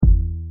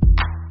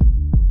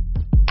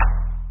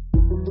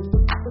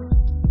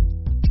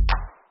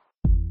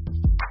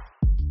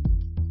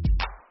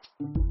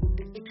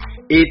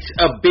It's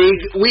a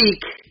big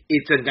week.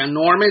 It's an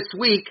enormous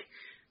week.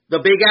 The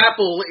Big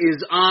Apple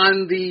is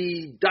on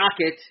the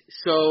docket,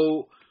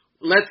 so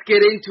let's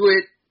get into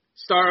it.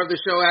 Star of the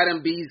show,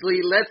 Adam Beasley.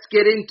 Let's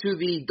get into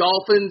the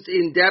Dolphins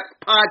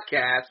In-Depth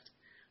podcast,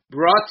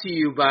 brought to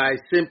you by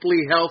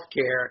Simply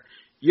Healthcare.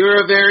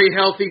 You're a very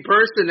healthy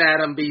person,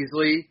 Adam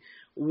Beasley.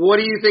 What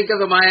do you think of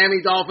the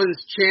Miami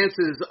Dolphins'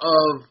 chances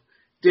of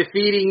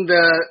defeating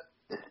the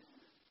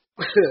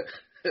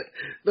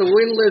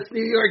winless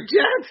New York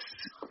Jets?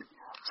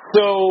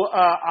 So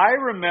I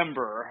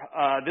remember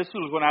this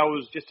was when I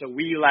was just a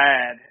wee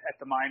lad at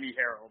the Miami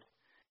Herald.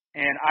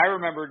 And I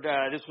remembered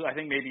this was, I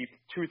think, maybe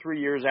 2-3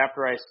 years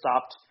after I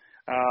stopped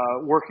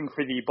working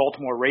for the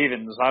Baltimore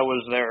Ravens. I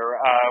was their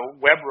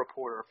web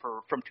reporter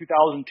from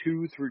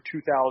 2002 through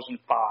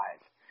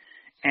 2005.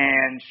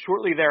 And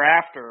shortly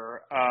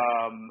thereafter,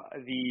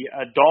 the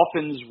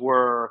Dolphins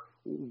were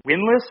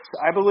winless,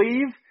 I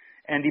believe,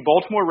 and the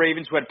Baltimore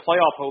Ravens, who had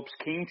playoff hopes,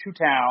 came to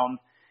town,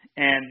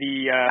 and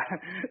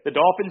the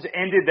Dolphins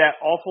ended that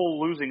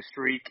awful losing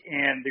streak,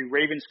 and the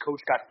Ravens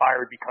coach got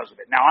fired because of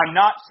it. Now, I'm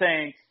not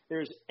saying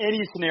there's any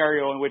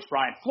scenario in which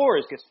Brian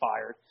Flores gets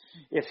fired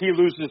if he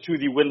loses to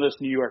the winless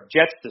New York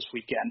Jets this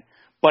weekend,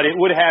 but it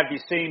would have the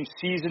same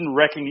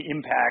season-wrecking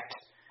impact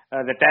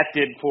that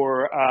did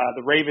for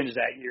the Ravens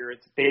that year.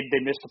 They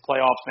missed the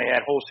playoffs, and they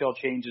had wholesale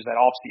changes that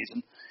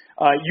offseason.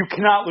 You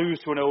cannot lose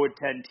to an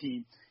 0-10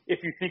 team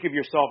if you think of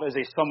yourself as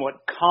a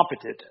somewhat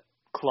competent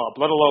club,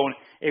 let alone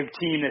a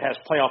team that has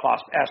playoff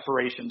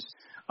aspirations.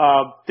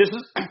 This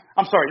is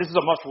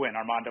a must-win,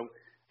 Armando.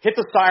 Hit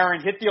the siren,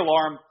 hit the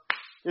alarm.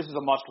 This is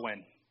a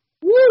must-win.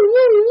 Woo,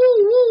 woo,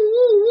 woo, woo,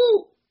 woo,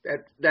 woo.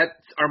 That's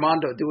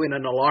Armando doing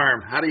an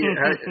alarm. What do you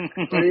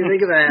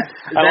think of that?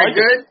 Is that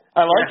good?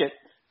 I like it.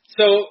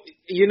 So,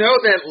 you know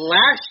that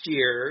last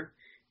year,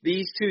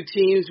 these two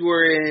teams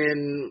were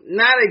in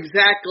not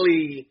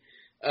exactly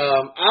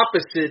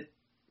opposite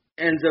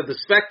ends of the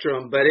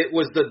spectrum, but it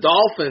was the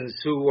Dolphins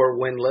who were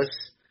winless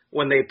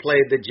when they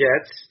played the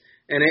Jets,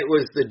 and it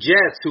was the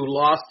Jets who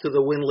lost to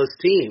the winless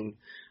team.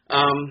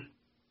 I'm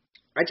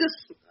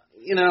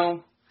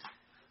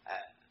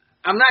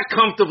not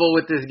comfortable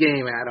with this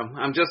game, Adam.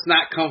 I'm just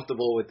not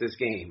comfortable with this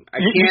game. I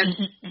can't.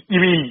 You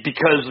mean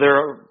because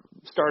their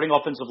starting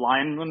offensive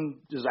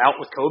lineman is out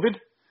with COVID,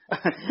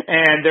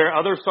 and their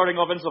other starting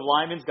offensive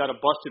lineman's got a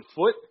busted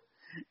foot?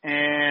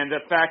 And the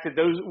fact that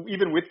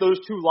even with those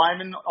two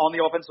linemen on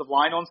the offensive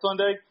line on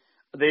Sunday,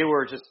 they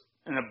were just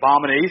an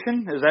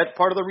abomination. Is that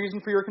part of the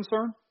reason for your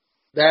concern?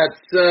 That's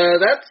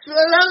part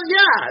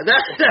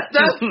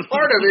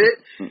of it.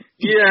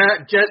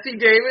 Yeah, Jesse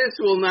Davis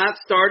will not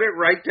start at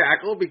right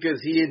tackle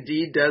because he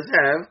indeed does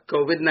have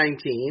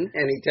COVID-19,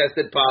 and he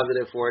tested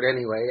positive for it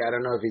anyway. I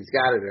don't know if he's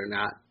got it or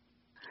not.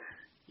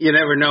 You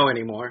never know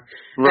anymore.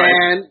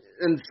 Right.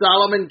 And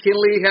Solomon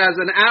Kinley has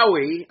an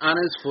owie on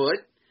his foot.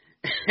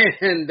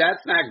 And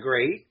that's not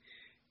great.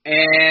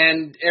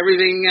 And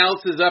everything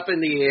else is up in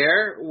the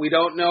air. We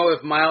don't know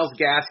if Myles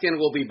Gaskin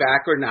will be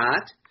back or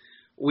not.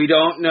 We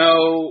don't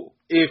know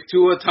if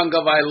Tua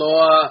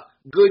Tagovailoa,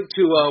 good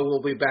Tua,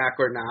 will be back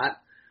or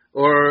not.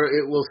 Or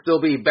it will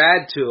still be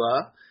bad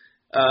Tua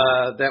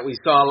that we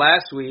saw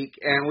last week.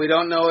 And we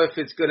don't know if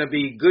it's going to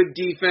be good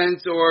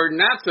defense or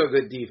not so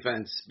good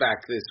defense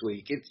back this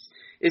week.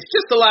 It's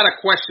just a lot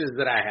of questions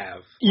that I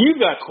have. You've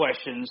got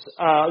questions.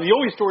 The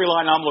only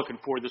storyline I'm looking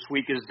for this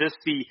week is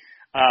the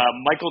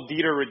Michael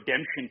Dieter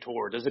redemption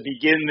tour. Does it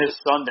begin this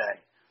Sunday?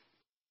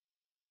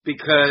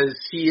 Because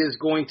he is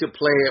going to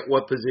play at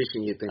what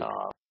position, you think?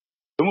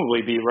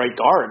 Presumably be right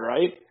guard,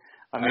 right?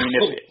 I mean,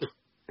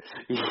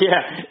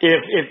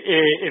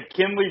 if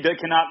Kinley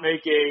cannot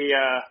make he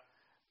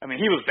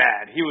was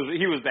bad. He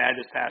was bad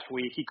this past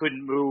week. He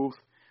couldn't move.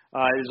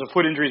 His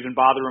foot injury's been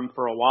bothering him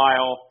for a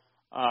while.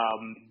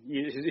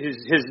 His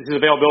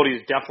availability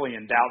is definitely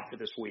in doubt for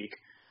this week.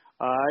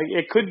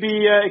 It could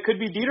be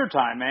Dieter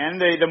time, man.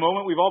 The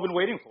moment we've all been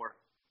waiting for.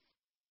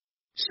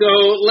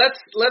 So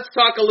let's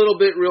talk a little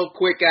bit real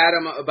quick,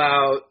 Adam,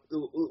 about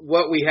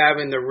what we have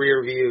in the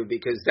rear view,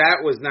 because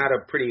that was not a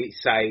pretty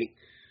sight.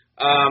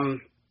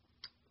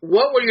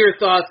 What were your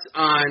thoughts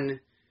on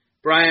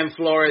Brian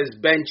Flores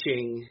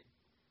benching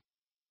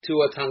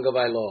Tua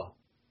Tagovailoa?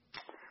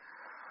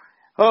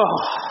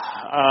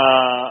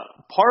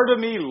 Part of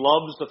me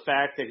loves the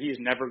fact that he's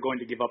never going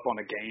to give up on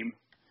a game,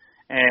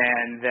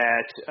 and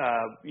that,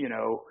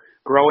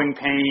 growing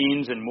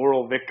pains and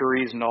moral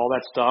victories and all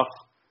that stuff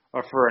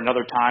are for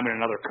another time and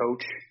another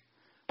coach.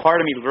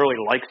 Part of me really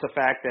likes the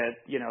fact that,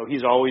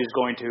 he's always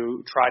going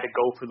to try to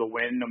go for the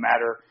win no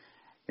matter,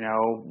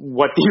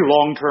 what the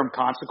long-term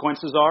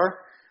consequences are.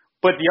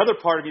 But the other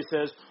part of me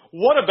says,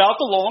 what about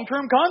the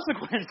long-term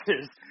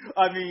consequences?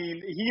 I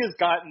mean, he has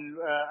gotten,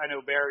 I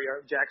know Barry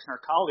Jackson,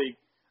 our colleague,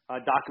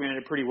 documented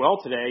it pretty well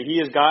today. He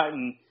has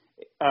gotten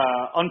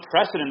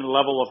unprecedented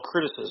level of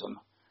criticism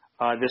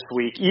this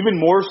week, even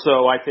more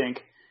so, I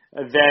think,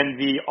 than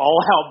the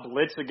all-out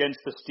blitz against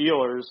the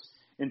Steelers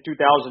in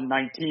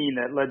 2019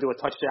 that led to a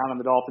touchdown and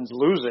the Dolphins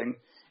losing,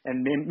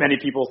 and many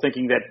people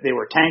thinking that they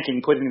were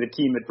tanking, putting the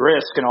team at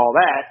risk and all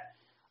that.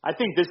 I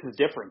think this is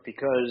different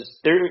because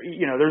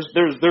there's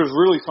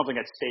really something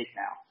at stake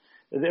now.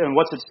 And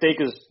what's at stake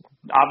is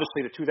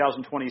obviously the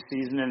 2020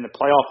 season and the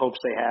playoff hopes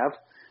they have,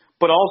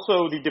 but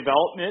also the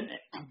development,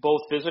 both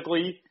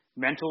physically,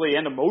 mentally,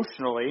 and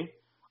emotionally,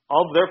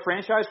 of their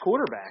franchise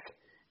quarterback.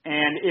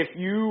 And if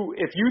you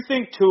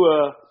think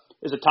Tua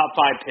is a top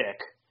 5 pick,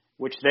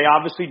 which they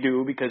obviously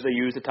do because they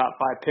use the top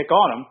 5 pick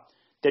on him,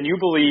 then you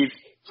believe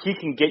he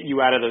can get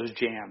you out of those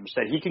jams,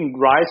 that he can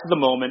rise to the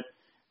moment.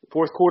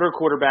 Fourth quarters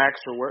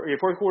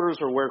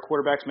are where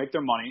quarterbacks make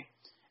their money,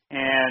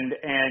 and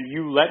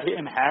you let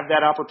him have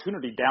that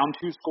opportunity down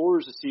 2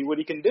 scores to see what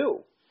he can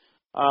do.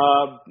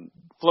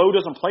 Flo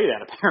doesn't play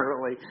that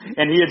apparently,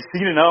 and he had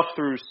seen enough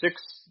through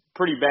 6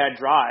 pretty bad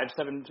drives,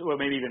 7 or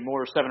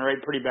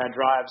 8 pretty bad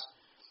drives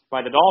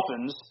by the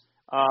Dolphins,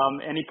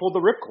 and he pulled the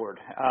ripcord.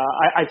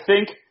 I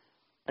think,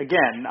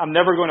 again, I'm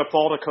never going to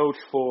fault a coach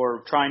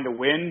for trying to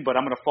win, but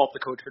I'm going to fault the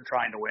coach for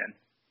trying to win.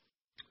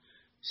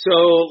 So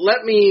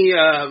let me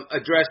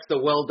address the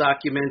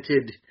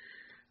well-documented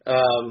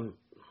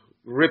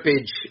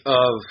rippage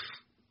of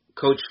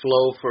Coach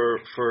Flo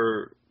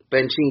for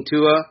benching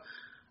Tua.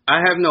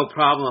 I have no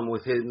problem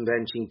with him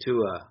benching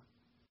Tua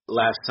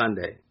last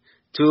Sunday.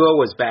 Tua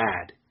was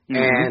bad,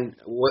 and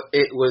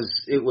it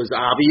was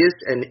obvious,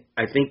 and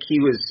I think he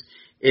was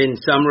in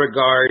some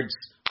regards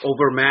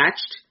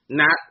overmatched,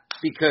 not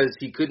because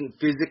he couldn't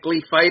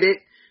physically fight it,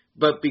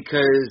 but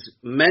because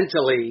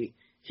mentally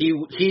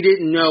he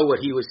didn't know what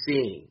he was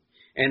seeing,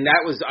 and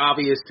that was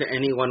obvious to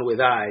anyone with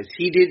eyes.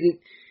 He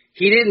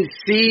didn't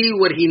see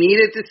what he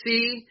needed to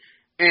see,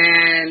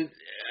 and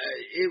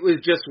it was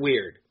just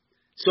weird.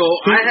 So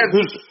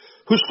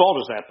whose fault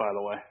is that, by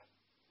the way?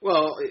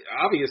 Well,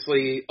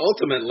 obviously,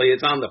 ultimately,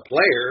 it's on the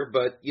player,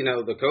 but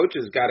the coach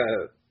has got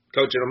to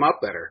coach him up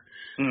better.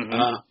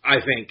 I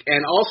think,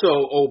 and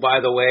also, by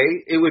the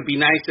way, it would be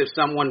nice if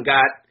someone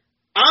got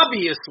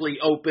obviously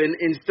open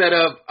instead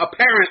of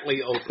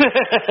apparently open.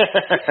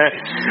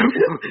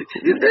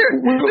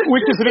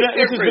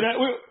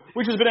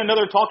 Which has been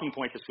another talking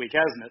point this week,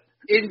 hasn't it?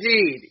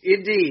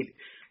 Indeed.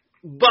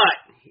 But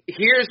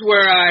here's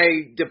where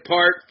I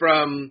depart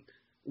from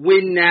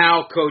win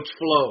now, Coach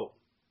Flo.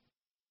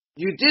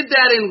 You did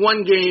that in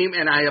one game,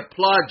 and I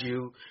applaud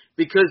you,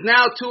 because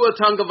now Tua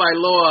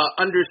Tagovailoa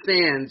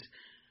understands,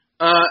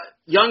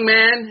 young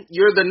man,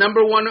 you're the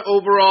number 1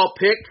 overall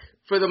pick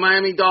for the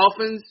Miami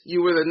Dolphins.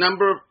 You were the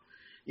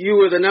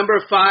number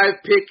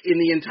 5 pick in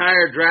the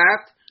entire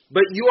draft,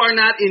 but you are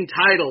not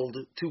entitled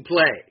to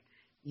play.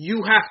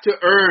 You have to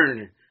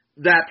earn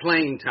that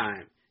playing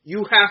time.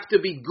 You have to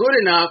be good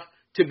enough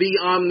to be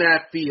on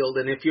that field,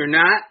 and if you're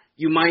not,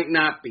 you might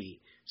not be.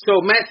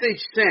 So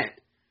message sent.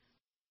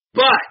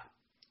 But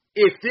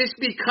if this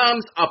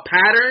becomes a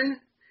pattern,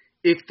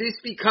 if this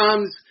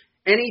becomes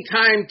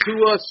anytime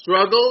Tua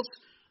struggles,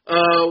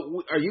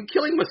 are you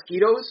killing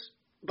mosquitoes,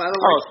 by the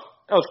way? Oh,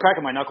 I was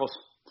cracking my knuckles.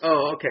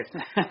 Oh, okay.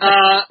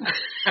 I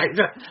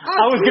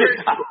was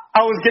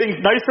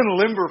getting nice and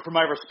limber for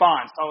my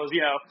response. I was,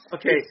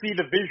 okay. See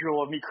the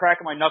visual of me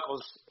cracking my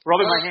knuckles,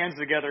 rubbing my hands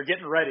together,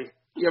 getting ready.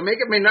 You're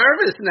making me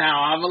nervous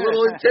now. I'm a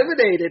little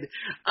intimidated.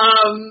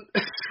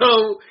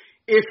 So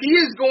if he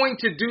is going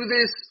to do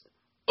this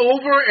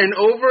over and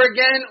over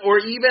again, or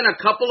even a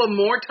couple of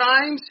more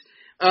times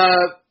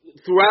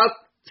throughout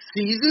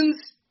seasons,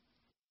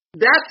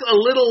 that's a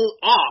little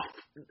off.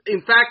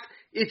 In fact,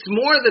 it's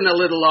more than a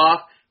little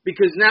off,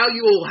 because now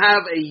you will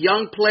have a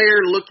young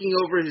player looking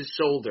over his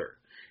shoulder.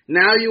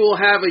 Now you will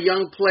have a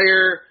young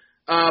player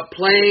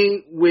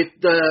playing with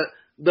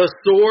the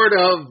sword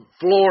of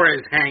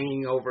Flores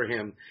hanging over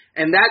him.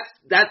 And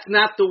that's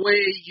not the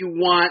way you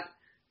want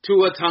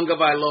Tua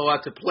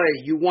Tagovailoa to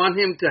play. You want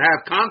him to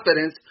have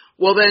confidence.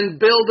 Well, then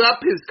build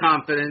up his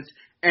confidence.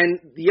 And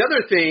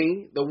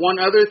the one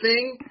other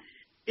thing,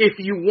 if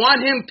you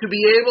want him to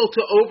be able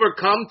to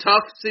overcome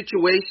tough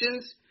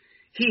situations,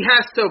 he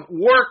has to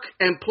work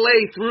and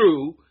play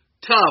through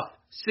tough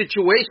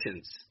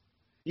situations.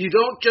 You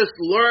don't just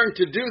learn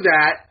to do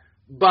that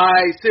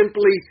by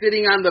simply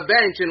sitting on the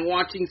bench and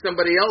watching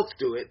somebody else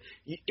do it.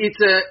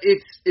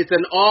 It's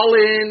an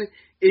all-in.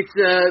 It's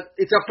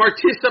a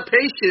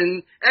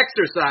participation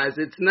exercise.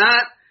 It's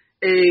not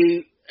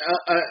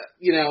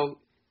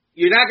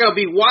you're not going to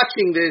be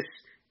watching this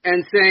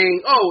and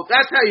saying, "Oh,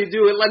 that's how you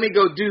do it. Let me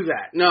go do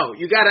that." No,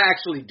 you got to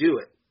actually do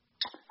it.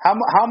 How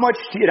much?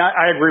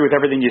 I agree with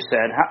everything you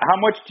said. How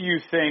much do you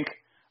think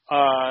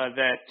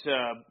that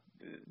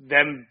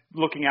them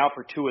looking out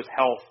for Tua's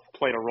health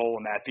played a role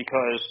in that?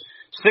 Because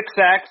 6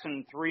 sacks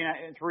and three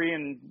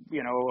and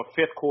a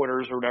fifth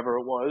quarters or whatever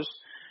it was,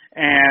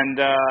 and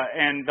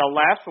the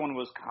last one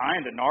was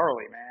kind of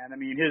gnarly, man. I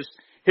mean, his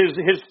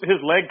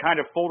leg kind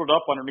of folded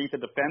up underneath the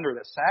defender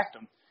that sacked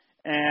him,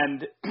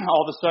 and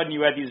all of a sudden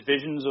you had these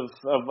visions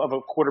of a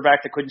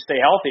quarterback that couldn't stay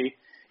healthy.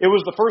 It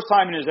was the first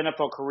time in his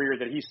NFL career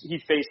that he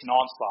faced an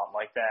onslaught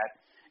like that,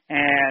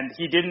 and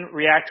he didn't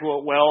react to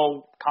it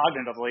well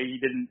cognitively.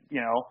 He didn't,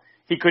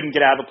 he couldn't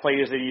get out of the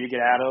plays they needed to get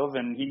out of,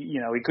 and he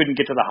couldn't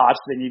get to the hots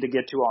they needed to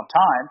get to on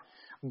time.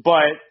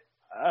 But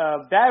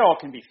that all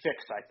can be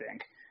fixed, I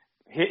think.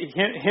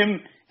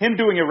 him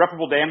doing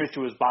irreparable damage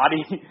to his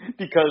body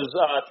because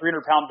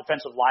 300-pound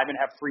defensive linemen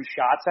have free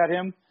shots at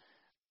him.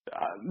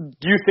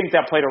 Do you think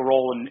that played a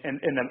role in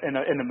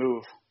the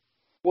move?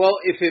 Well,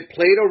 if it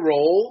played a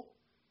role,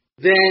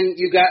 then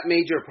you got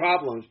major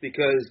problems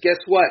because guess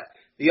what?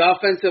 The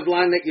offensive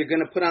line that you're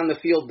going to put on the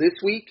field this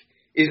week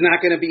is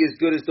not going to be as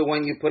good as the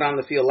one you put on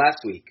the field last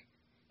week.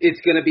 It's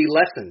going to be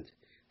lessened.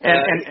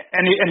 And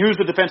who's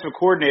the defensive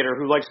coordinator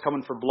who likes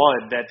coming for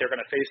blood that they're going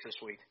to face this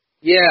week?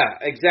 Yeah,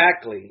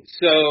 exactly.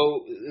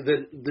 So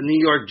the New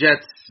York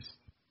Jets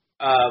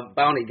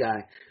bounty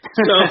guy.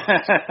 So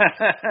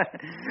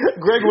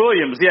Greg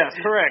Williams, yes,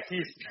 correct.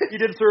 He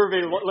did serve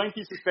a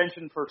lengthy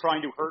suspension for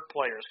trying to hurt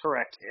players,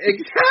 correct.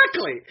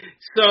 Exactly.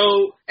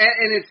 So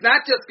and it's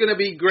not just going to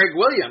be Greg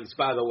Williams,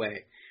 by the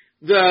way.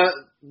 The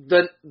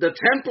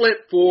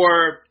template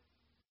for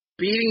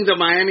beating the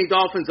Miami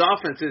Dolphins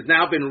offense has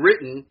now been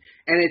written,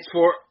 and it's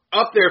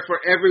up there for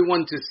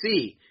everyone to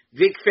see.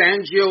 Vic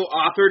Fangio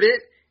authored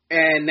it,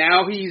 and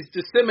now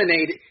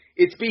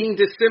it's being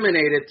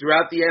disseminated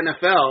throughout the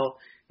NFL.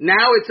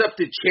 Now it's up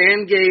to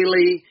Chan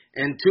Gailey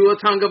and Tua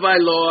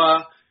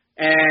Tagovailoa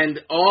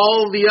and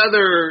all the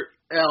other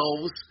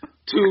elves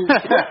to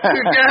put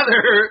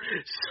together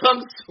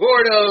some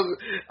sort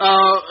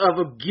of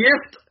a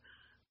gift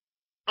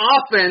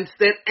offense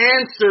that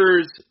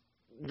answers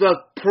the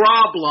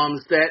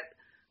problems that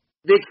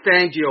Vic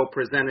Fangio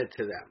presented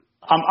to them.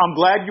 I'm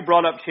glad you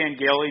brought up Chan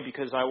Gailey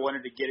because I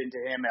wanted to get into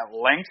him at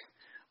length,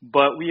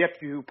 but we have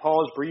to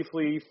pause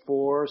briefly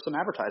for some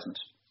advertisements.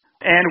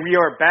 And we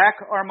are back,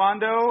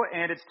 Armando,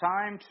 and it's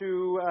time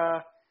to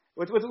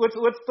let's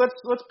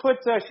put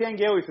Chan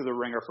Gailey through the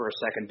ringer for a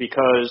second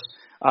because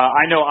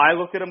I know I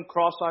looked at him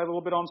cross-eyed a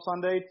little bit on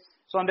Sunday,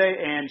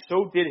 and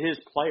so did his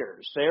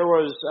players. There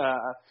was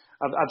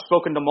I've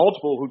spoken to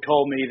multiple who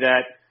told me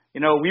that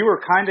we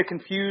were kind of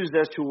confused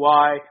as to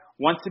why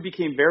once it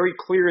became very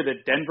clear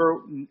that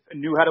Denver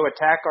knew how to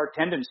attack our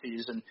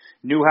tendencies and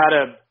knew how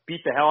to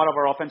beat the hell out of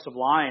our offensive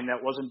line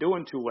that wasn't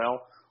doing too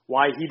well,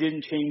 why he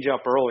didn't change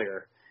up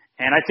earlier.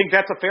 And I think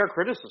that's a fair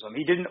criticism.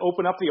 He didn't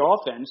open up the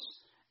offense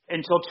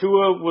until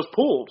Tua was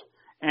pulled.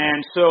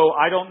 And so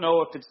I don't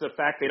know if it's the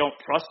fact they don't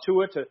trust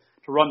Tua to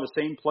run the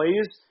same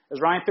plays as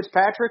Ryan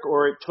Fitzpatrick,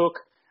 or it took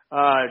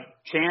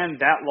Chan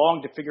that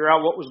long to figure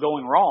out what was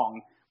going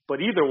wrong.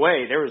 But either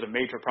way, there was a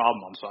major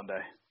problem on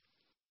Sunday.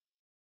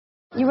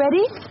 You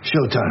ready?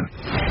 Showtime.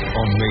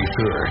 On May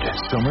 3rd,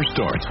 summer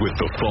starts with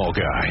The Fall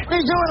Guy. What are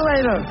you doing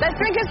later? Let's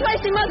drink a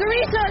spicy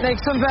margarita. Make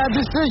some bad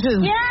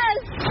decisions. Yes!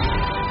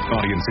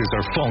 Audiences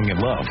are falling in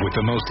love with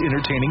the most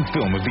entertaining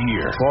film of the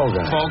year. Fall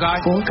Guy. Fall Guy?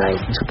 Fall Guy.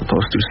 That's what the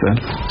poster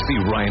said. See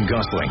Ryan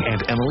Gosling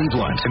and Emily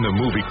Blunt in the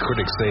movie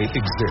critics say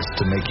exists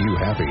to make you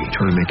happy.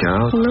 Trying to make it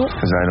out? Nope.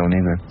 Because I don't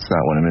either. It's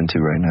not what I'm into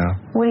right now.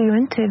 What are you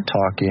into?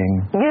 Talking.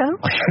 Yeah.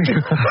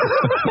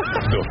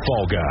 The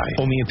Fall Guy.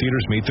 Only in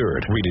theaters May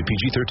 3rd. Rated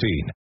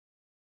PG-13.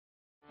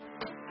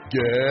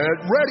 Get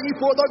ready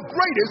for the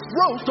greatest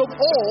roast of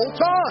all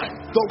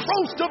time. The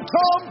Roast of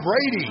Tom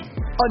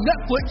Brady. A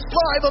Netflix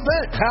live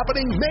event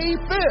happening May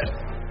 5th.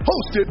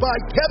 Hosted by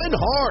Kevin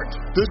Hart.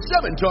 The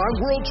 7-time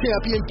world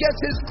champion gets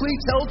his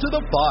cleats held to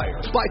the fire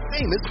by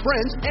famous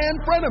friends and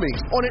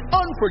frenemies on an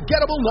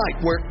unforgettable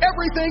night where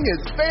everything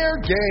is fair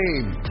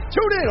game.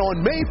 Tune in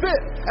on May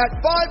 5th at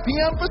 5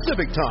 p.m.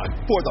 Pacific time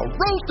for the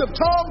Roast of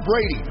Tom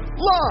Brady.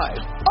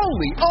 Live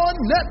only on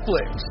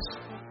Netflix.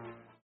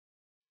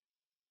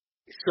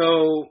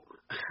 So,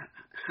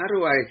 how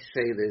do I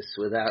say this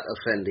without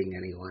offending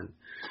anyone?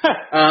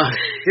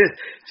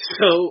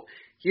 So,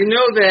 you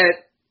know that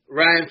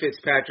Ryan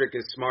Fitzpatrick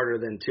is smarter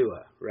than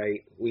Tua,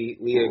 right? We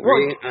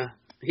agree.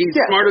 He's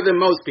smarter than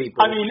most people.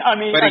 But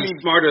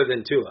he's smarter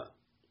than Tua.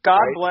 God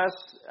bless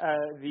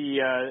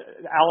the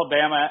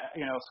Alabama,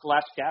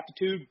 scholastic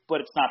aptitude,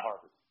 but it's not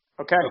Harvard.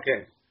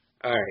 Okay.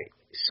 All right.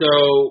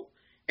 So,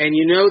 and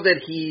you know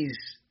that he's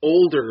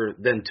older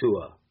than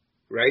Tua,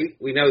 right?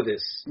 We know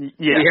this.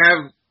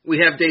 Yeah. We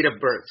have date of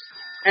birth.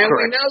 And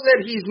Correct. we know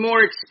that he's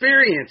more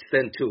experienced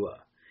than Tua.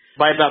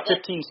 By about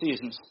 15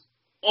 seasons.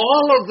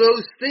 All of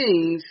those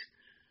things,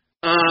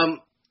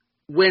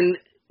 when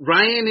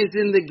Ryan is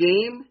in the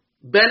game,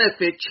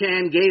 benefit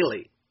Chan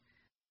Gailey.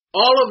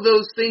 All of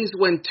those things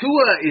when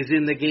Tua is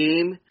in the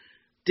game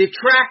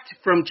detract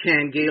from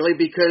Chan Gailey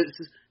because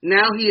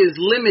now he is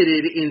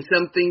limited in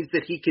some things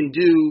that he can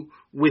do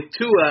with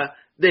Tua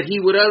that he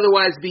would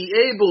otherwise be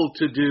able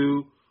to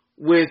do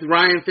with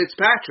Ryan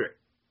Fitzpatrick.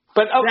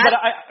 That's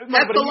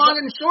the long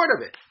and short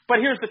of it. But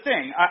here's the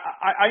thing.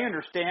 I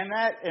understand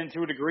that, and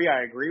to a degree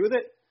I agree with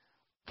it.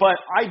 But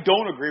I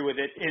don't agree with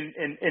it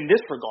in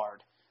this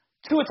regard.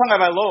 Tua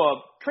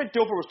Tagovailoa, Trent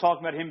Dilfer was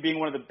talking about him being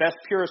one of the most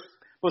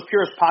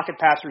purest pocket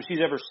passers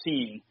he's ever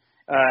seen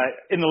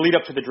in the lead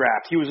up to the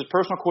draft. He was his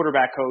personal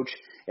quarterback coach,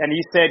 and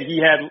he said he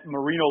had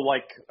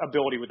Marino-like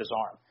ability with his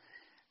arm.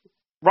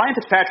 Ryan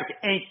Fitzpatrick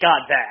ain't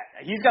got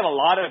that. He's got a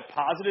lot of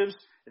positives.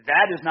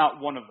 That is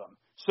not one of them.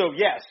 So,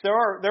 yes, there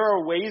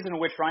are ways in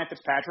which Ryan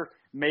Fitzpatrick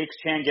makes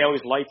Chan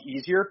Gailey's life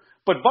easier,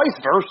 but vice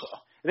versa.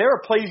 There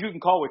are plays you can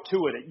call with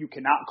Tua that you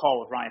cannot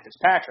call with Ryan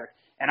Fitzpatrick,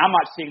 and I'm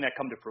not seeing that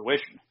come to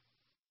fruition.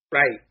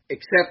 Right,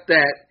 except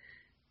that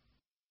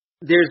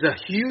there's a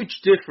huge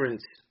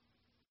difference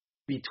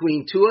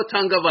between Tua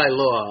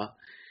Tagovailoa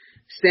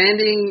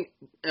standing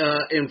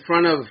in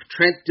front of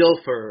Trent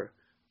Dilfer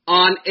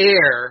on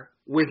air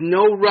with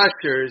no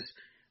rushers,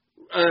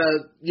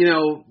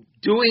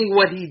 doing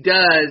what he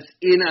does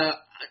in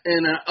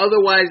an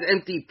otherwise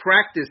empty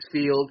practice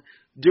field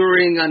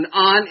during an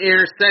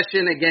on-air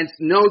session against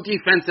no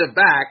defensive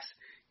backs,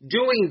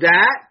 doing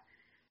that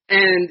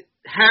and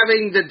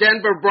having the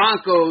Denver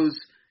Broncos,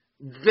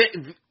 Vic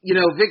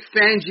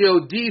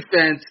Fangio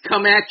defense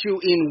come at you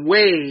in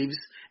waves.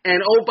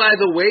 And, oh, by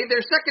the way,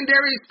 their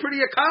secondary is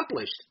pretty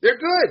accomplished. They're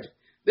good.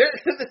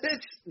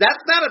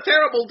 That's not a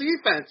terrible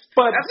defense.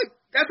 But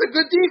that's a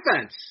good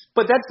defense.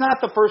 But that's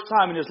not the first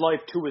time in his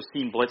life Tua's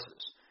seen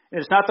blitzes. And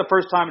it's not the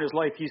first time in his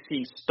life he's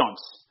seen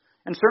stunts.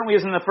 And certainly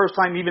isn't the first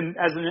time even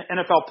as an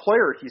NFL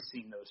player he's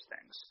seen those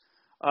things.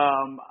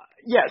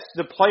 Yes,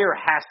 the player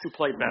has to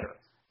play better.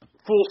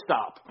 Full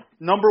stop.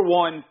 Number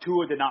one,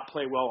 Tua did not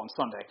play well on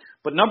Sunday.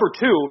 But number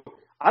two,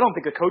 I don't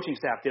think the coaching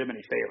staff did him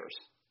any favors.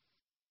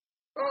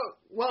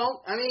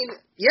 Well, I mean,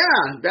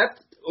 yeah,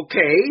 that's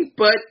okay,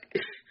 but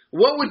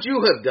what would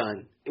you have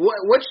done?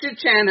 What should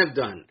Chan have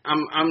done?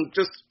 I'm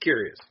just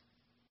curious.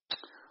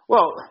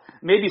 Well,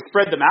 maybe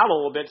spread them out a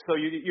little bit so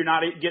you're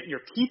not getting your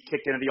teeth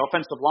kicked into the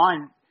offensive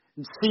line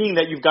and seeing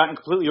that you've gotten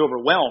completely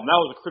overwhelmed. That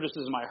was a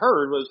criticism I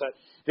heard, was that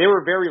they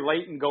were very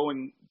late in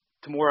going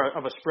to more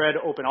of a spread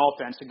open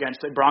offense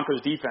against the Broncos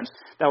defense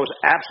that was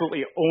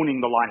absolutely owning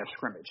the line of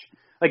scrimmage.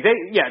 Like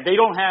they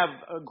don't have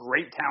a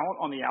great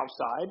talent on the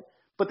outside,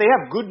 but they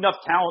have good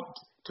enough talent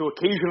to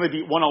occasionally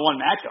beat one-on-one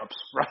matchups,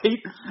 right?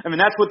 I mean,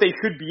 that's what they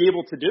should be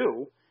able to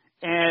do.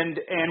 And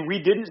we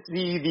didn't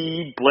see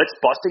the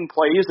blitz-busting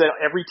plays that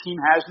every team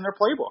has in their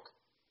playbook.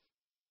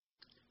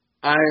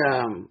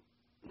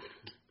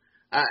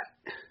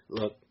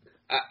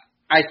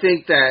 I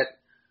think that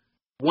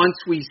once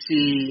we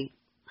see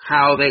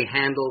how they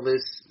handle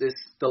this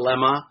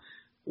dilemma,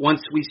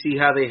 once we see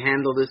how they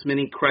handle this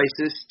mini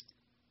crisis,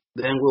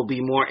 then we'll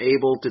be more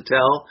able to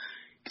tell.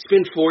 It's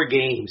been 4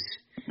 games.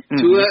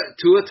 Mm-hmm.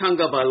 Tua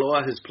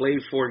Tagovailoa has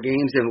played 4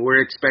 games, and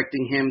we're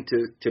expecting him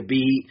to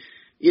be.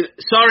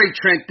 Sorry,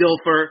 Trent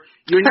Dilfer,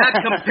 you're not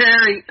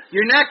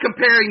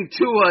comparing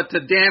Tua to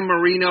Dan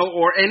Marino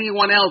or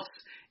anyone else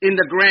in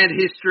the grand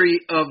history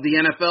of the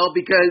NFL,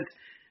 because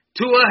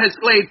Tua has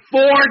played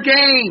 4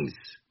 games.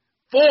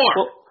 4.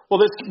 Well,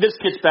 this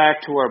gets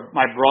back to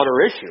my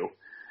broader issue,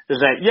 is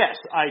that yes,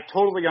 I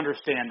totally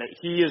understand that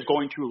he is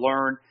going to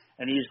learn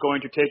and he's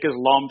going to take his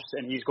lumps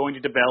and he's going to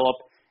develop.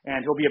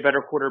 And he'll be a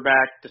better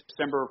quarterback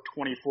December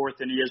 24th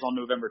than he is on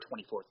November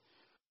 24th.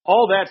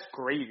 All that's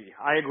gravy.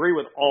 I agree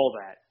with all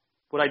that.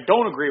 What I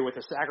don't agree with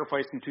is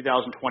sacrificing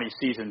 2020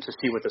 season to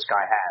see what this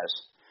guy has.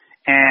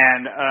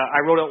 And I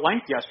wrote at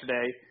length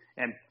yesterday,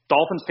 and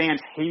Dolphins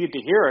fans hated to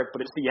hear it,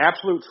 but it's the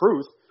absolute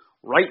truth.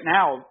 Right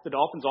now, the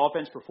Dolphins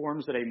offense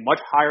performs at a much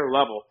higher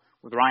level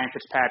with Ryan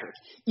Fitzpatrick.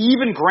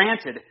 Even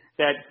granted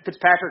that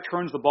Fitzpatrick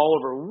turns the ball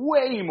over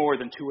way more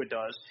than Tua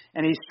does,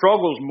 and he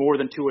struggles more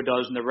than Tua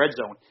does in the red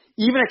zone.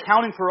 Even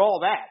accounting for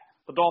all that,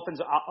 the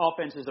Dolphins'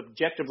 offense is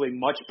objectively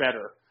much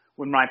better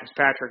when Ryan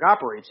Fitzpatrick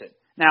operates it.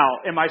 Now,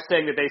 am I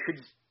saying that they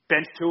should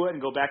bench Tua and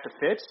go back to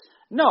Fitz?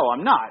 No,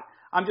 I'm not.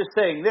 I'm just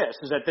saying this,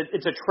 is that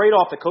it's a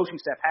trade-off the coaching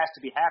staff has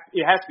to be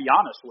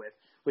honest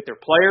with their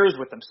players,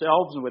 with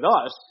themselves, and with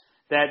us,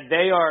 that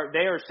they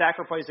are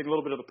sacrificing a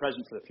little bit of the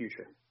present for the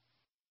future.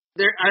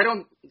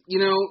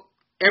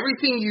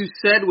 Everything you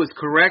said was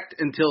correct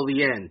until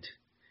the end.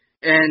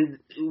 And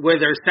where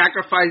they're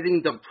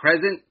sacrificing the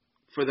present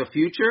for the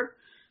future,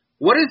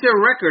 what is their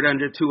record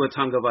under Tua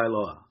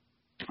Tagovailoa?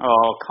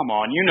 Oh, come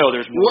on. You know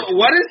there's more.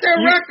 What is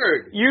their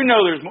record? You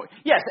know there's more.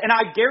 Yes, and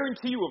I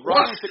guarantee you if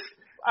Ryan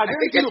I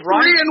think it's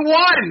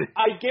 3-1.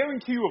 I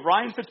guarantee you if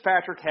Ryan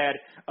Fitzpatrick had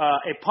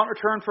a punt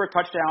return for a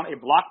touchdown, a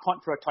block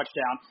punt for a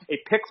touchdown, a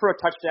pick for a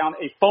touchdown,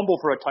 a fumble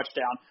for a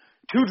touchdown,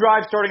 2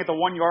 drives starting at the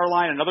 1-yard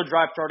line, another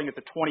drive starting at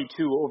the 22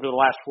 over the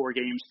last 4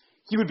 games,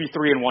 he would be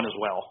 3-1 as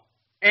well.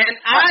 And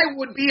I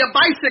would be a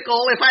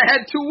bicycle if I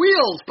had 2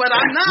 wheels, but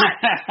I'm not.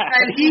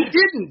 And he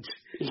didn't.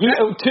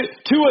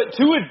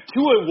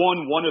 Tua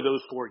won one of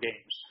those 4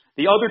 games.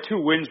 The other 2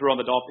 wins were on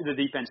the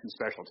defense and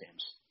special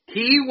teams.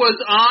 He was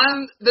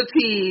on the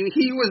team.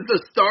 He was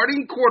the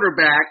starting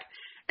quarterback,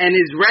 and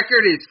his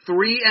record is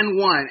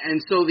 3-1.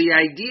 And so the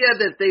idea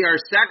that they are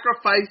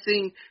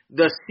sacrificing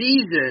the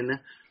season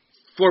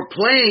for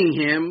playing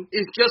him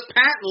is just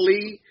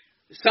patently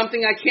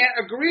something I can't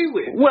agree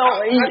with.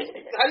 Well,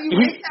 how do you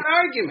make that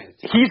argument?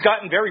 He's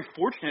gotten very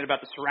fortunate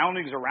about the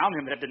surroundings around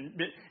him that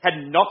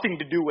had nothing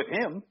to do with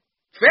him.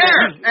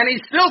 Fair, and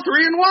he's still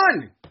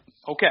 3-1.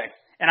 Okay,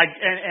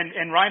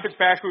 and Ryan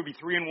Fitzpatrick would be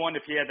 3-1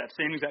 if he had that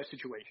same exact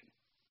situation.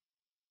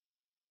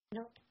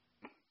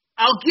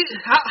 How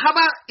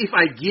about if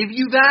I give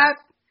you that,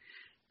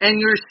 and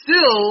you're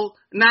still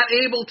not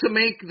able to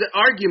make the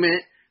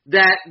argument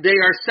that they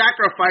are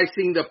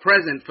sacrificing the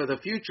present for the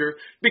future,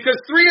 because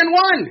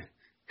 3-1.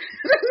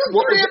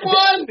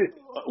 3-1.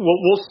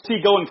 We'll see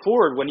going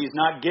forward when he's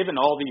not given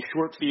all these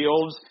short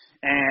fields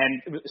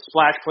and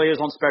splash plays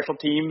on special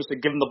teams to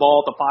give him the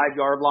ball at the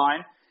 5-yard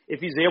line. If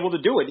he's able to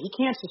do it, he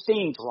can't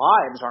sustain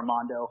drives,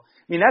 Armando.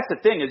 I mean, that's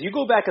the thing is you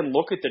go back and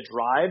look at the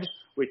drives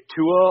with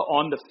Tua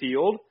on the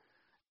field.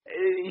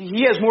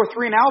 He has more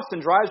 3-and-outs than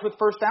drives with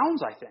first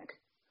downs, I think.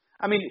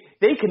 I mean,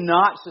 they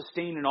cannot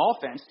sustain an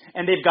offense,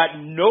 and they've got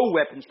no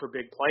weapons for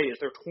big plays.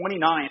 They're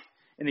 29th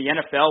in the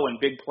NFL in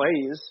big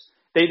plays.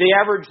 They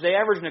average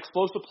an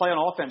explosive play on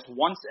offense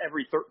once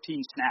every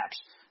 13 snaps.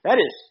 That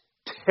is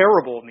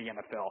terrible in the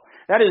NFL.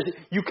 That is,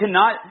 you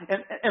cannot,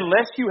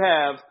 unless you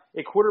have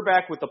a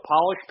quarterback with the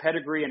polished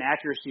pedigree and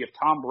accuracy of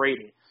Tom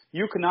Brady,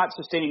 you cannot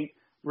sustain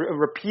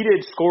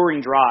repeated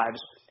scoring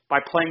drives by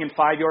playing in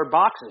 5-yard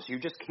boxes. You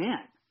just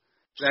can't.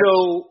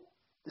 So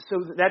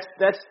that's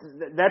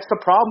the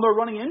problem they're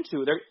running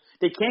into.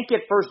 They can't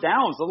get first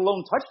downs, let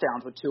alone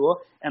touchdowns with Tua,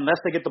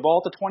 unless they get the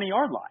ball at the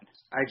 20-yard line.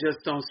 I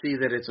just don't see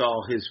that it's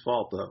all his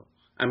fault, though.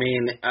 I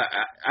mean,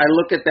 I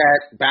look at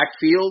that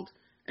backfield,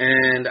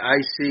 and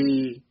I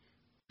see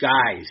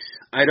guys.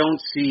 I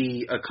don't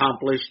see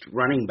accomplished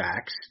running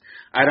backs.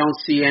 I don't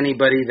see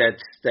anybody that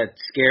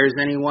scares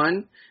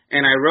anyone,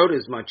 and I wrote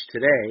as much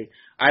today.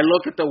 I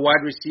look at the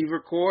wide receiver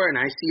core, and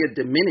I see a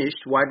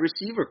diminished wide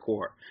receiver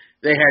core.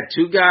 They had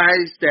 2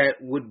 guys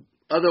that would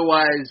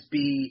otherwise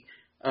be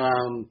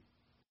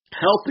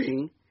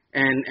helping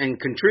and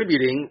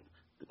contributing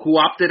who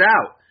opted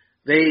out.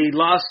 They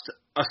lost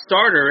a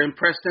starter in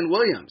Preston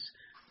Williams.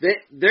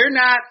 They're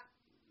not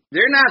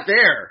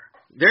there.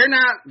 They're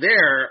not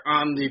there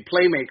on the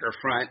playmaker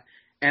front,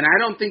 and I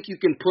don't think you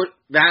can put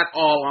that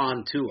all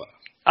on Tua.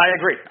 I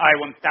agree. I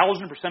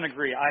 1,000%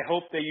 agree. I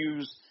hope they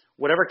use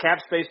whatever cap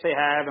space they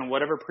have and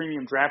whatever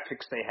premium draft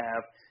picks they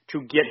have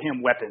to get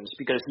him weapons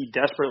because he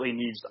desperately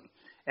needs them.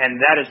 And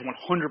that is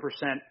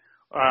 100%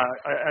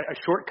 a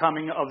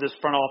shortcoming of this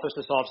front office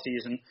this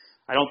offseason.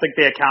 I don't think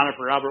they accounted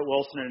for Albert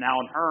Wilson and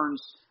Allen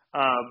Hurns,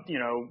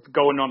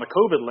 going on the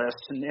COVID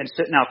list and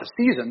sitting out the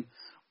season.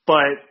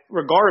 But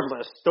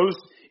regardless,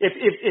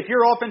 if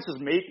your offense is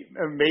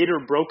made or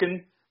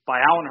broken by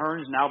Allen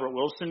Hurns and Albert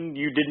Wilson,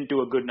 you didn't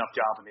do a good enough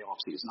job in the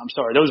offseason. I'm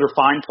sorry. Those are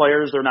fine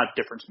players. They're not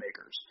difference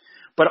makers.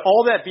 But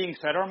all that being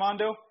said,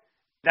 Armando,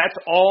 that's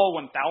all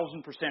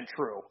 1,000%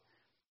 true.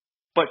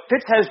 But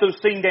Fitz has those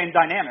same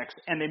dynamics,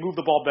 and they move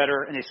the ball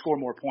better, and they score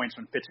more points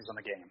when Fitz is in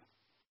the game.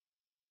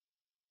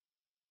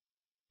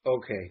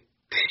 Okay.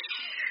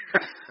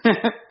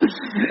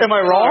 Am I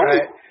wrong?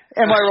 Right.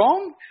 Am I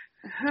wrong?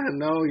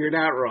 No, you're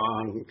not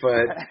wrong.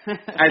 But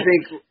I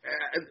think,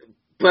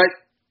 but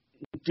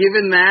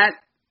given that,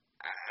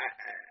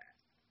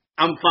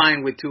 I'm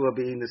fine with Tua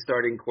being the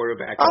starting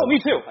quarterback. Oh, me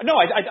too. No,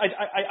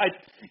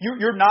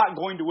 you're not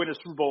going to win a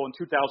Super Bowl in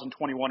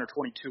 2021 or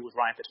 22 with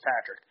Ryan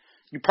Fitzpatrick.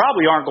 You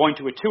probably aren't going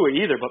to with Tua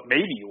either, but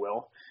maybe you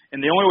will.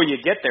 And the only way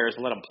you get there is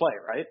to let him play,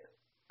 right?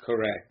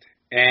 Correct.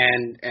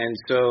 And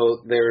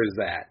so there is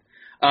that.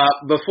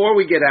 Before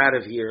we get out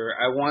of here,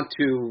 I want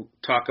to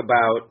talk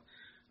about,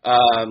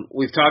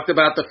 we've talked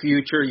about the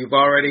future. You've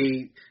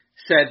already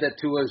said that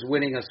Tua is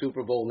winning a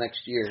Super Bowl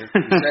next year.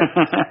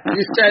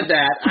 You said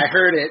that. I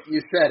heard it. You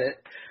said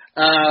it.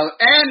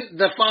 And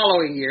the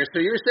following year. So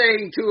you're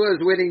saying Tua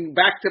is winning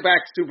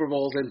back-to-back Super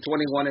Bowls in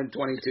 21 and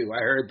 22. I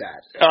heard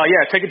that.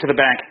 Yeah, take it to the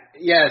bank.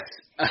 Yes.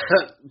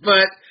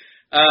 But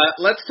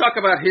let's talk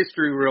about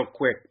history real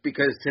quick,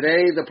 because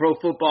today the Pro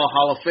Football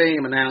Hall of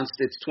Fame announced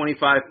its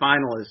 25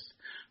 finalists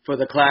for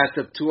the class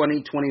of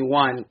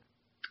 2021.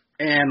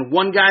 And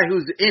one guy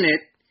who's in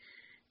it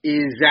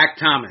is Zach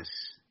Thomas.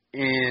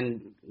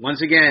 And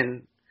once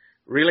again,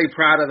 really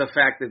proud of the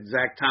fact that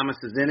Zach Thomas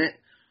is in it.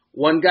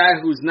 One guy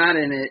who's not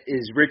in it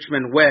is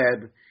Richmond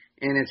Webb,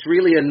 and it's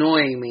really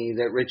annoying me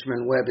that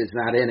Richmond Webb is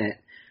not in it.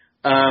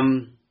 I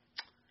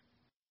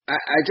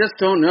just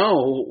don't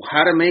know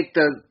how to make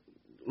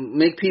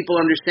people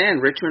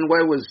understand Richmond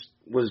Webb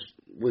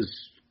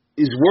is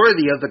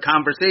worthy of the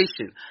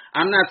conversation.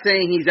 I'm not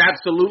saying he's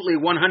absolutely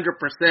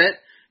 100%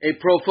 a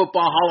Pro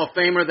Football Hall of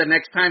Famer the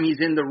next time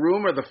he's in the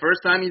room or the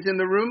first time he's in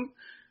the room,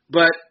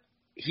 but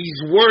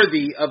he's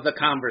worthy of the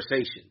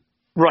conversation.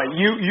 Right.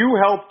 You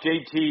helped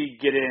JT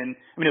get in.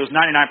 I mean, it was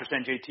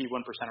 99% JT,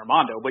 1%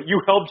 Armando, but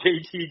you helped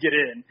JT get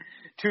in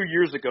 2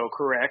 years ago,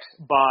 correct,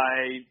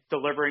 by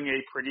delivering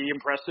a pretty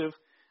impressive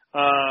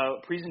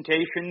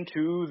presentation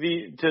to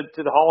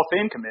the Hall of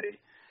Fame committee.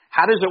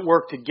 How does it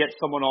work to get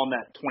someone on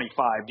that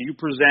 25? Do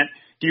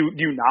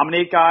you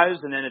nominate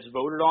guys and then it's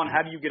voted on?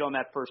 How do you get on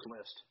that first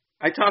list?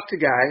 I talk to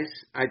guys.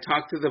 I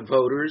talk to the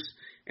voters,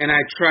 and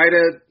I try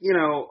to,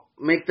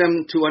 make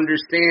them to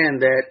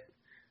understand that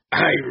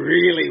I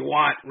really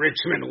want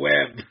Richmond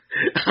Webb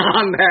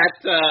on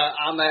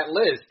that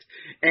list,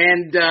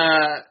 and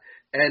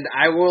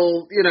I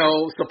will,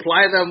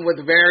 supply them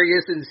with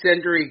various and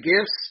sundry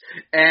gifts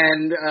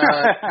and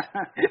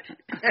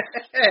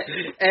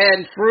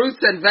and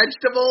fruits and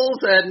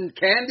vegetables and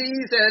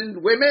candies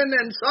and women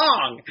and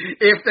song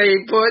if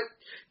they put,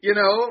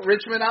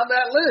 Richmond on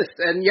that list,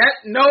 and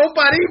yet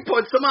nobody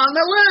puts them on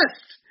the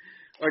list.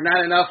 or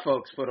not enough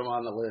folks put him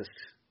on the list.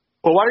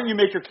 Well, why don't you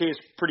make your case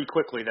pretty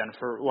quickly then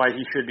for why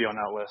he should be on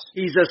that list?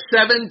 He's a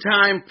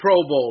 7-time Pro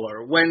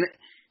Bowler. When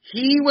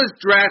he was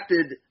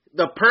drafted,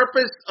 the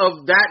purpose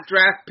of that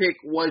draft pick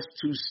was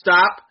to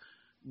stop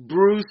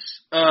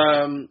Bruce,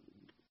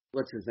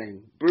 what's his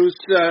name? Bruce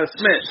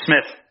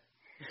Smith.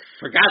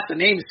 Forgot the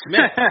name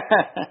Smith.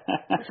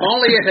 If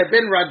only it had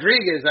been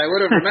Rodriguez, I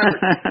would have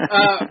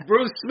remembered.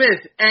 Bruce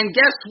Smith. And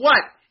guess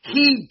what?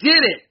 He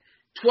did it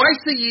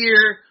twice a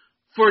year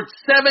for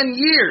 7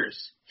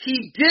 years.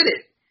 He did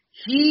it.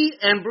 He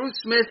and Bruce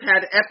Smith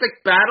had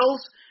epic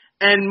battles,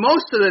 and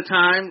most of the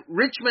time,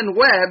 Richmond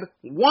Webb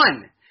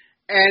won.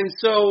 And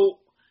so,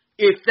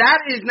 if that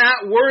is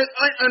not worth,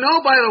 and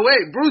oh, by the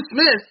way, Bruce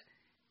Smith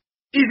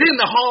is in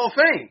the Hall of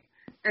Fame.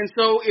 And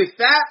so, if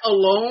that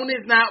alone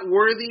is not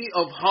worthy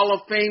of Hall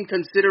of Fame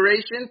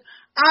consideration,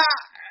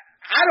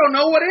 I don't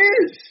know what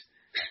is.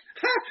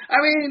 I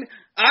mean,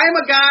 I'm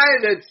a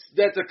guy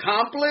that's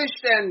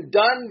accomplished and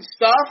done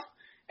stuff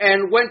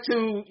and went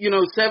to,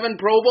 7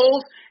 Pro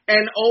Bowls.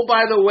 And oh,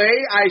 by the way,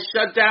 I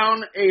shut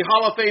down a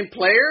Hall of Fame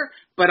player,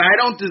 but I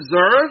don't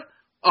deserve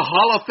a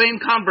Hall of Fame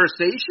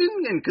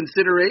conversation and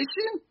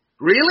consideration?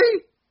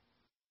 Really?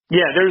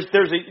 Yeah,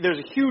 there's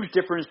a huge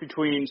difference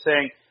between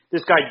saying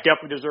this guy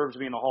definitely deserves to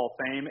be in the Hall of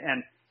Fame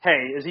and,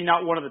 hey, is he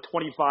not one of the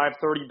 25,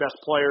 30 best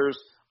players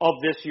of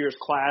this year's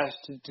class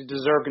to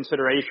deserve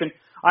consideration?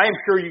 I am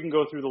sure you can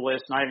go through the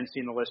list, and I haven't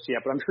seen the list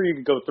yet, but I'm sure you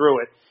can go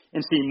through it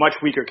and see much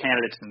weaker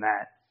candidates than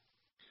that.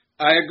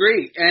 I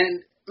agree.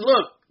 And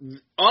look,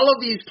 all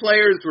of these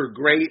players were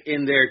great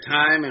in their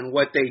time and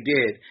what they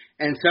did.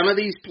 And some of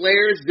these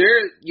players,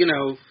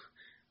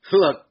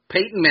 look,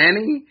 Peyton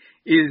Manning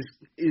is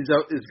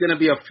going to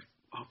be a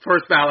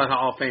first ballot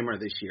Hall of Famer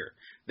this year.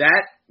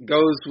 That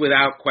goes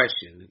without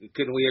question.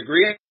 Can we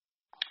agree?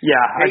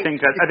 Yeah, I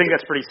think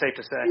that's pretty safe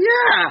to say.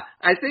 Yeah,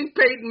 I think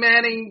Peyton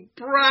Manning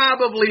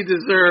probably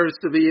deserves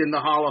to be in the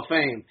Hall of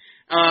Fame.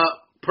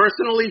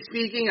 Personally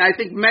speaking, I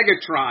think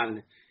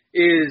Megatron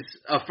is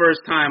a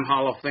first-time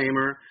Hall of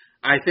Famer.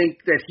 I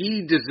think that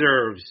he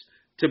deserves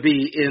to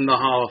be in the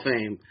Hall of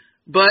Fame.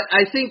 But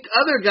I think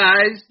other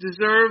guys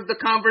deserve the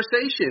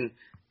conversation.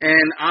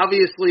 And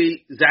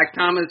obviously, Zach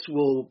Thomas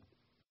will,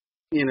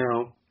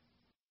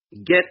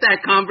 get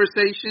that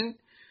conversation,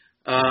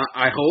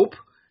 I hope.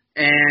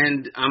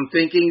 And I'm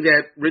thinking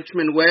that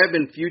Richmond Webb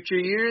in future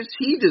years,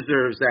 he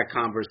deserves that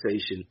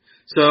conversation.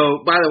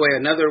 So, by the way,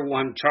 another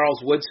one,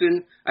 Charles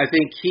Woodson, I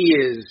think he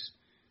is,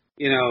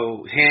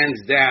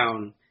 hands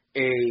down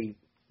a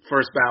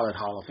first ballot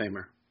Hall of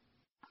Famer.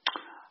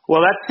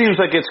 Well, that seems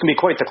like it's going to be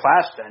quite the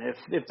class then.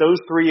 If those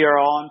 3 are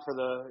on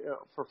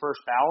for first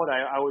ballot,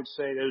 I would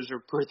say those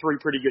are 3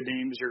 pretty good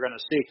names you're going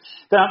to see.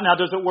 Now,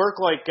 does it work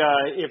like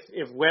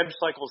if Webb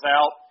cycles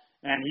out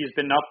and he's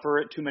been up for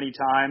it too many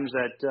times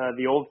that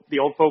the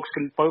old folks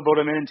can vote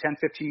him in 10,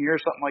 15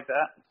 years, something like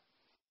that?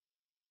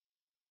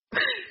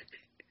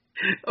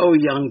 Oh,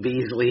 young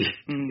Beasley.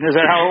 Is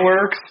that how it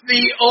works?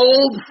 The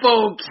old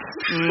folks.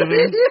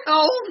 Mm-hmm. The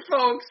old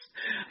folks.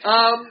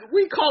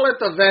 We call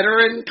it the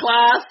veteran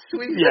class.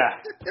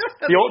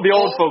 The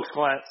old folks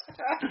class.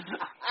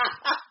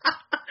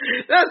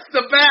 That's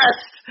the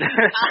best.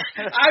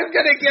 I'm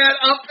going to get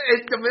up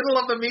in the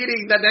middle of the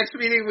meeting, the next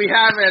meeting we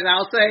have, and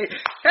I'll say,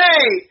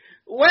 hey,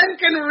 when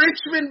can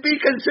Richmond be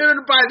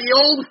considered by the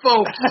old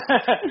folks?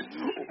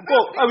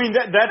 Well, I mean,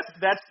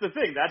 that's the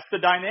thing. That's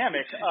the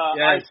dynamic.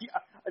 Yes.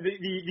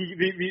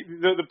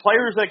 The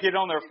players that get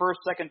on their first,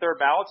 second, third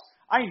ballots,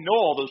 I know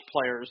all those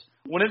players.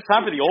 When it's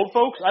time for the old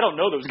folks, I don't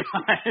know those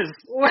guys.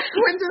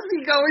 When does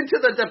he go into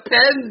the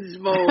depends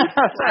mode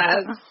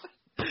class?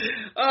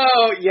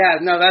 Oh, yeah,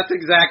 no, that's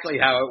exactly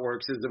how it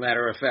works, as a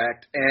matter of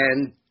fact.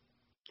 And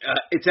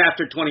it's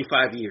after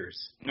 25 years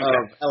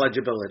of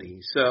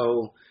eligibility.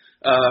 So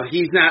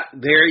he's not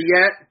there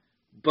yet,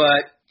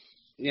 but,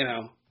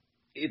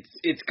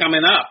 it's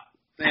coming up.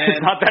 And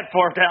it's not that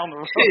far down the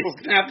road.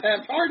 It's not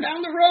that far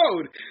down the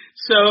road.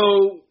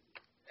 So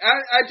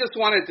I just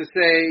wanted to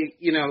say,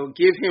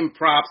 give him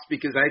props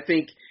because I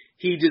think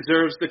he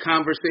deserves the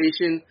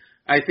conversation.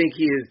 I think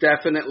he is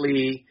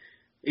definitely,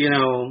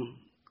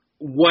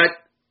 what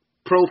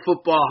Pro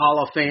Football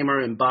Hall of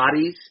Famer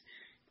embodies.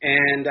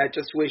 And I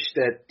just wish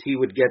that he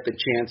would get the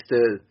chance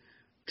to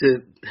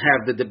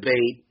have the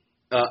debate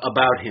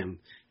about him.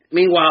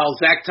 Meanwhile,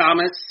 Zach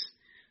Thomas,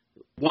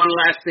 one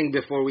last thing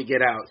before we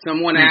get out.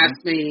 Someone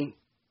asked me,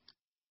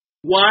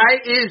 why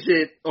is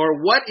it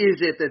or what is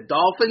it that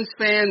Dolphins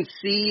fans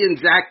see in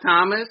Zach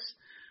Thomas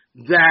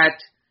that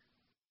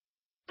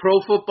Pro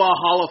Football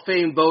Hall of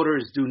Fame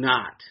voters do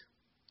not?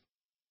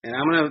 And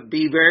I'm going to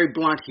be very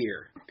blunt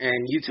here,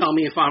 and you tell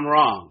me if I'm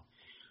wrong.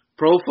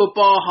 Pro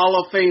Football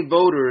Hall of Fame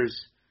voters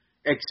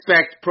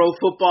expect Pro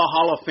Football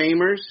Hall of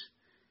Famers,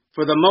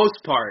 for the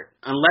most part,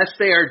 unless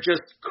they are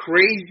just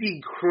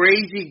crazy,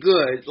 crazy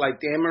good, like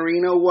Dan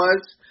Marino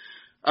was,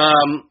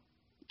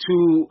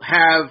 to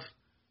have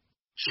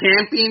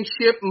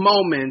championship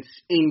moments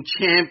in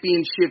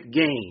championship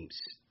games,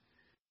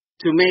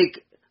 to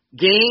make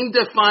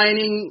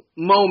game-defining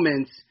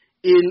moments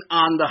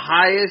on the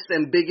highest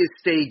and biggest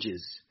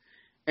stages.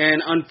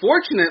 And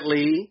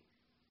unfortunately,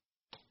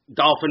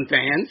 Dolphin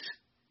fans,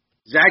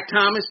 Zach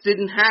Thomas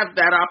didn't have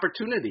that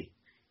opportunity.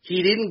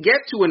 He didn't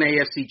get to an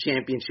AFC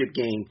Championship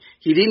game.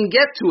 He didn't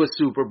get to a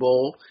Super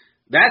Bowl.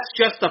 That's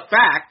just a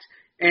fact.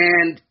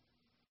 And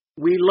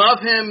we love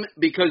him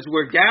because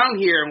we're down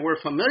here and we're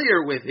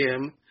familiar with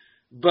him,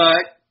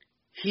 but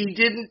he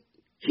didn't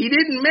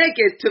make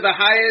it to the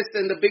highest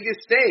and the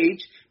biggest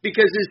stage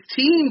because his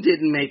team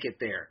didn't make it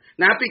there.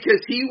 Not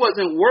because he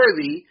wasn't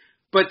worthy,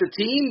 but the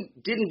team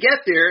didn't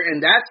get there,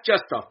 and that's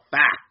just a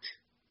fact.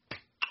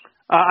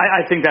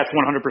 I think that's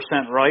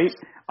 100% right.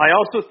 I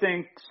also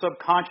think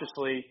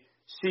subconsciously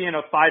seeing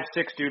a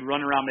 5'6" dude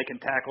run around making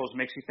tackles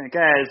makes you think,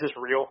 is this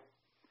real?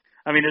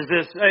 I mean, is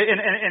this –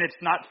 and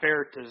it's not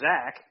fair to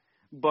Zach,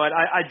 but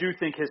I do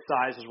think his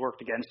size has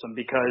worked against him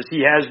because he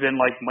has been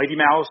like Mighty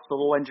Mouse, the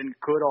little engine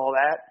could, all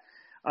that,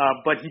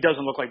 but he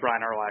doesn't look like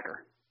Brian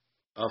Urlacher.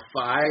 A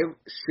 5'6"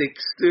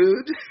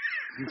 dude?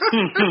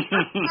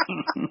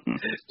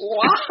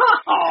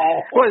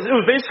 Wow. Well, it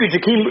was basically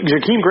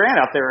Jakeem Grant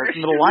out there,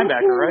 middle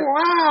linebacker, right?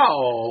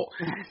 Wow.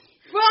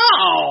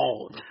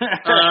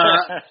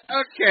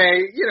 Okay,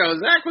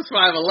 Zach was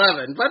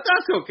 5'11", but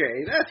that's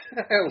okay. That's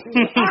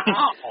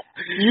wow.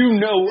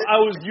 I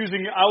was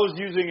using a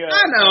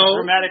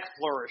dramatic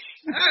flourish.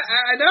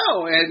 I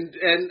know,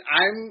 and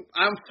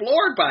I'm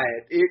floored by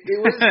it.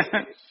 It was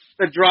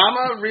the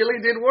drama really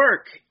did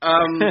work.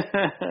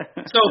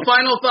 So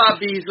final thought,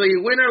 Beasley,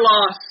 win or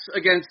loss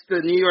against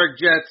the New York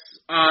Jets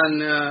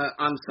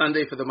on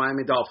Sunday for the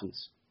Miami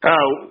Dolphins?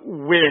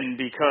 Win,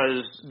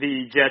 because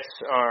the Jets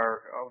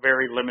are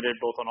very limited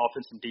both on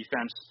offense and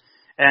defense,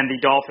 and the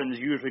Dolphins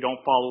usually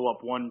don't follow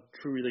up one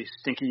truly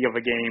stinky of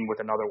a game with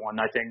another one.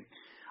 I think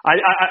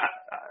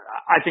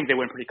they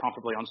win pretty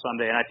comfortably on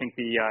Sunday, and I think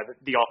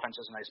the offense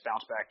is a nice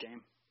bounce back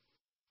game.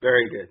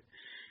 Very good.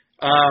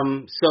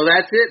 So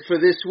that's it for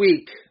this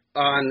week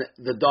on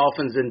the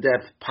Dolphins in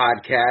Depth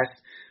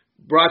podcast,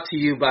 brought to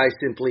you by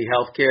Simply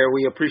Healthcare.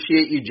 We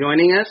appreciate you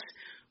joining us.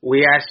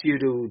 We ask you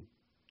to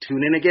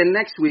tune in again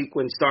next week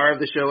when star of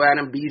the show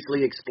Adam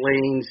Beasley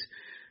explains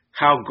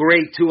how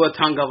great Tua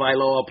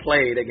Tagovailoa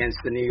played against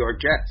the New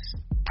York Jets.